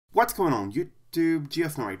What's going on YouTube?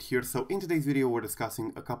 GeoSnow right here. So in today's video we're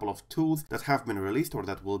discussing a couple of tools that have been released or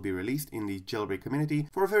that will be released in the jailbreak community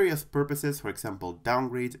for various purposes, for example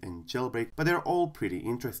downgrade and jailbreak, but they're all pretty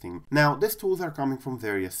interesting. Now these tools are coming from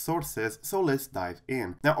various sources, so let's dive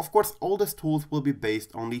in. Now of course all these tools will be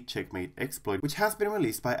based on the Checkmate exploit, which has been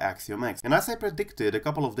released by AxiomX, and as I predicted a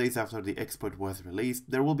couple of days after the exploit was released,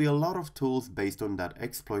 there will be a lot of tools based on that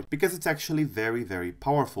exploit because it's actually very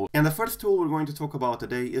powerful. And the first tool we're going to talk about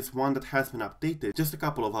today is one that has been updated just a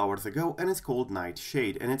couple of hours ago, and it's called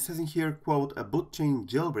N1ghtShade, and it says in here, quote, a boot chain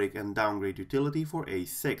jailbreak and downgrade utility for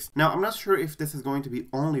A6. Now I'm not sure if this is going to be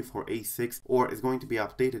only for A6 or is going to be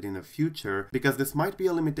updated in the future, because this might be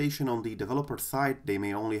a limitation on the developer side, they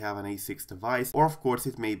may only have an A6 device, or of course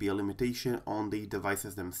it may be a limitation on the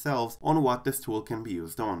devices themselves on what this tool can be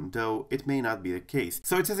used on, though it may not be the case.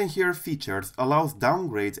 So it says in here, features, allows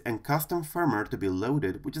downgrades and custom firmware to be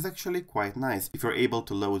loaded, which is actually quite nice. If you're able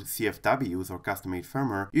to load CFWs or custom-made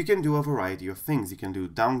firmware, you can do a variety of things. You can do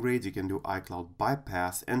downgrades, you can do iCloud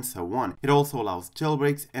bypass, and so on. It also allows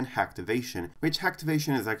jailbreaks and hacktivation, which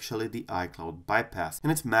hacktivation is actually the iCloud bypass,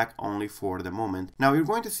 and it's Mac only for the moment. Now you're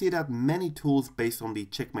going to see that many tools based on the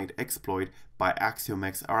Checkmate exploit by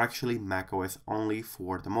AxiomX are actually macOS only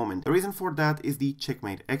for the moment. The reason for that is the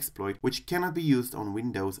Checkmate exploit, which cannot be used on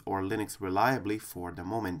Windows or Linux reliably for the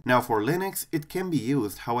moment. Now for Linux, it can be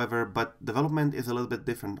used, however, but development is a little bit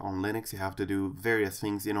different on Linux. You have to do various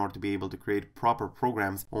things in order to be able to create proper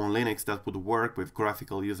programs on Linux that would work with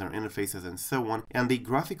graphical user interfaces and so on. And the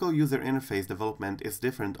graphical user interface development is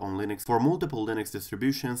different on Linux for multiple Linux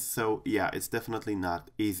distributions, so yeah, it's definitely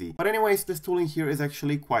not easy. But anyways, this tooling here is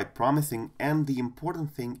actually quite promising, and the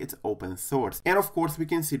important thing, it's open source. And of course we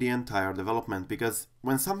can see the entire development, because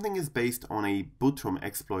when something is based on a bootROM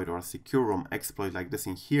exploit or a SecureROM exploit like this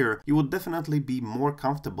in here, you would definitely be more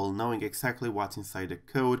comfortable knowing exactly what's inside the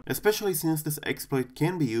code, especially since this exploit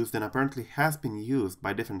can be used and apparently has been used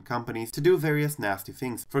by different companies to do various nasty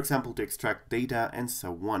things, for example to extract data and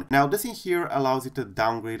so on. Now this in here allows you to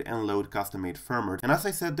downgrade and load custom-made firmware, and as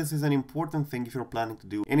I said, this is an important thing if you're planning to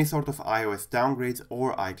do any sort of iOS downgrades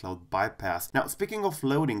or iCloud bypass. Now speaking of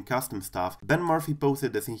loading custom stuff, Ben Murphy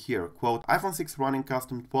posted this in here, quote, iPhone 6 running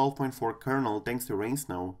custom 12.4 kernel thanks to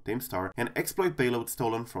rainsnow, tihmstar, and exploit payload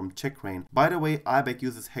stolen from checkrain. By the way, IBEC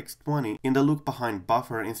uses hex 20 in the look behind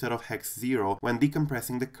buffer instead of hex 0 when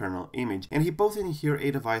decompressing the kernel image. And he posted in here a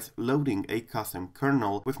device loading a custom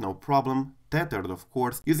kernel with no problem, tethered of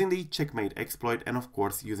course, using the Checkmate exploit and of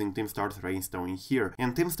course using tihmstar's rainsnow in here.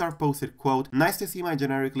 And tihmstar posted, quote, nice to see my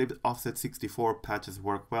generic lib offset 64 patches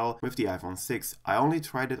work well with the iPhone 6. I only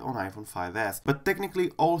tried it on iPhone 5s, but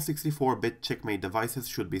technically all 64-bit Checkmate devices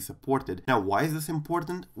should be supported. Now why is this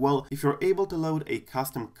important? Well, if you're able to load a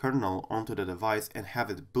custom kernel onto the device and have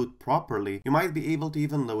it boot properly, you might be able to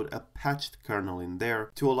even load a patched kernel in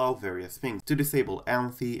there to allow various things, to disable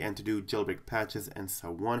Amphi and to do jailbreak patches and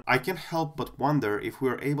so on. I can't help but wonder if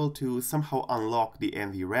we're able to somehow unlock the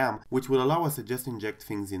NVRAM, which would allow us to just inject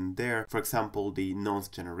things in there, for example the nonce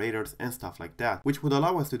generators and stuff like that, which would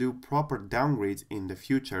allow us to do proper downgrades in the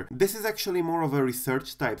future. This is actually more of a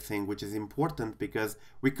research type thing, which is important because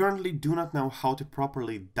we currently do not know how to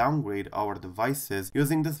properly downgrade our devices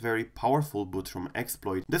using this very powerful bootROM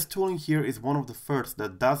exploit. This tooling here is one of the first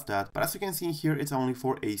that does that, but as you can see here, it's only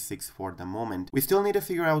for A6 for the moment. We still need to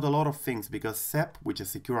figure out a lot of things because SEP, which is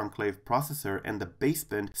Secure Enclave Processor, and the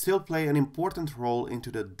baseband still play an important role into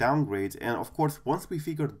the downgrades, and of course once we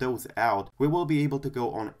figure those out, we will be able to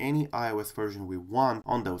go on any iOS version we want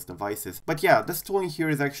on those devices. But yeah, this tooling here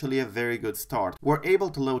is actually a very good start. We're able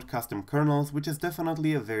to load custom kernels, which is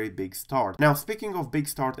definitely a very big start. Now speaking of big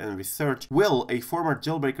start and research, Will, a former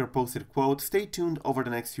jailbreaker, posted, quote, stay tuned over the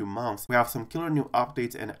next few months. We have some killer new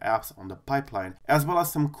updates and apps on the pipeline, as well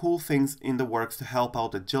as some cool things in the works to help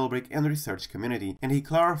out the jailbreak and research community. And he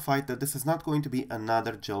clarified that this is not going to be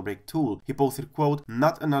another jailbreak tool. He posted, quote,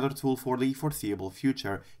 not another tool for the foreseeable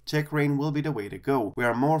future. Checkrain will be the way to go. We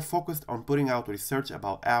are more focused on putting out research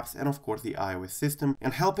about apps and of course the iOS system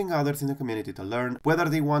and helping others in the community to learn whether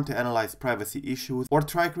they want to analyze privacy issues or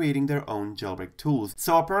try creating their own jailbreak tools.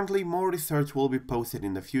 So apparently more research will be posted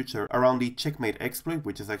in the future around the Checkmate exploit,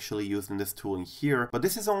 which is actually used in this tooling here, but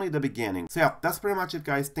this is only the beginning. So yeah, that's pretty much it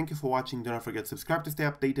guys. Thank you for watching. Do not forget to subscribe to stay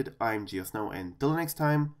updated. I'm GeoSnow, and till next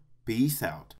time, peace out.